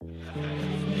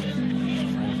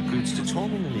이거 진짜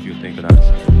처음 있는 일이었다니까 나는.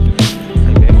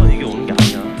 아니 매번 이게 오는 게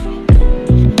아니야.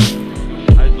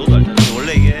 아니 너도 알잖아.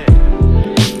 원래 이게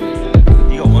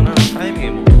네가 원하는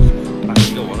타이밍에 뭐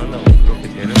네가 원한다고 그렇게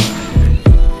되는 건 아닌데.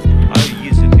 아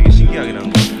이게 진짜 되게 신기하게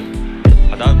나는 것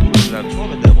같아. 난 모르겠어. 난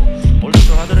처음에 내가 뭐 얼른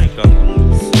하더라니까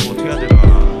뭐 어떻게 해야 되나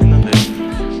했는데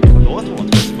너 같으면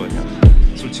어떻게 했을 거냐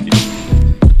솔직히.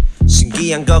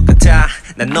 신기한 것 같아.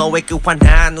 난 너의 그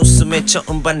환한 웃음에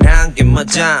처음 반한 게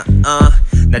맞아.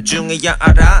 나중에야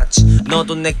알았지.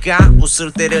 너도 내가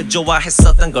웃을 때를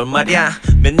좋아했었던 걸 말야.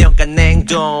 몇 년간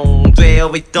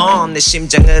냉동되어 있던 내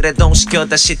심장을 해동시켜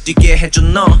다시 뛰게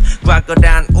해준 너.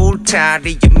 과거란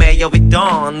울타리에 매여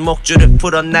있던 목줄을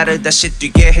풀어 나를 다시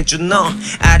뛰게 해준 너.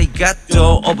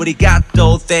 아리가또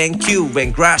오브리가또 thank you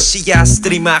and gracias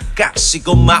들이막가시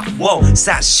고마워.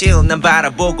 사실 난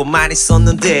바라보고만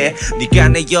있었는데 네가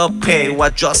내 옆에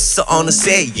와줬어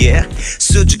어느새 yeah.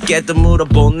 수줍게도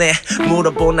물어보네.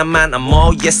 물어보나만 I'm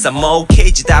all yes I'm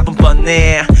okay 지답은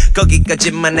뻔해.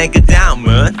 거기까지만 해. 그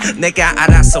다음은 내가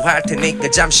알아서 할 테니까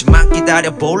잠시만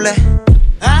기다려볼래.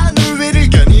 하늘 위를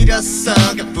거닐었어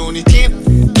가뿐히 팁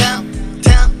down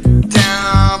down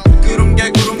down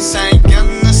구름과 구름 사이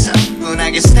건너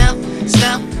사뿐하게 step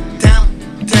step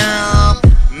down down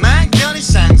막연히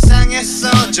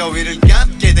상상했어 저 위를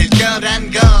걷게 될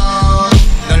거란 걸.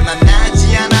 널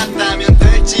만나지 않았다면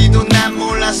될지도 난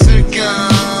몰랐을까.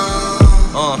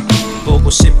 보고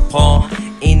싶어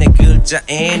이 내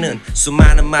글자에는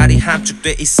수많은 말이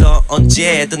함축돼 있어.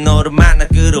 언제든 너를 만나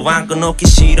끌어안고 놓기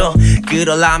싫어.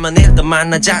 그러려면 일단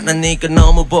만나자. 난 네가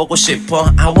너무 보고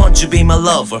싶어. I want you be my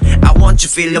lover I want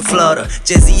you feel your flutter.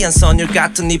 재즈한 선율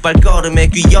같은 네 발걸음에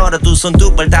귀 열어 두 손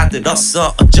두 발 다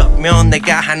들었어. 어쩌면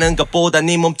내가 하는 것보다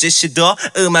네 몸짓이 더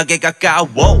음악에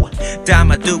가까워.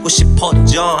 담아두고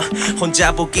싶어져.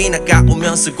 혼자 보긴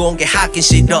아까우면서 공개하긴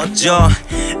싫어져.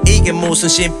 이게 무슨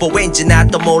심보인지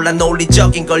나도 몰라.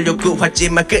 논리적인 걸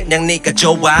요구하지만 그냥 네가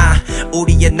좋아.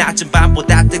 우리의 낮은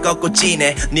밤보다 뜨겁고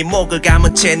진해. 네 목을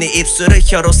감은 채 네 입술을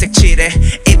혀로색 칠해.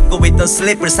 입고 있던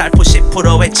슬립을 살포시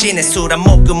풀어헤치네. 술 한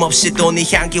모금 없이도 네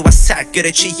향기와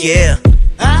살결에 취해.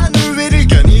 하늘 위를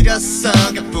거닐었어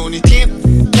가뿐히 팁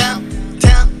down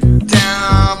down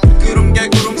down 구름과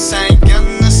구름 사이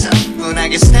건너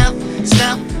사뿐하게 step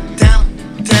step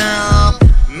down down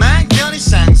막연히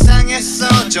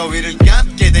상상했어 저 위를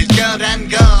걷게 될 거란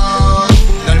걸.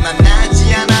 널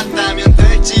만나지 않았다면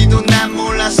될지도 난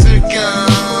몰랐을까.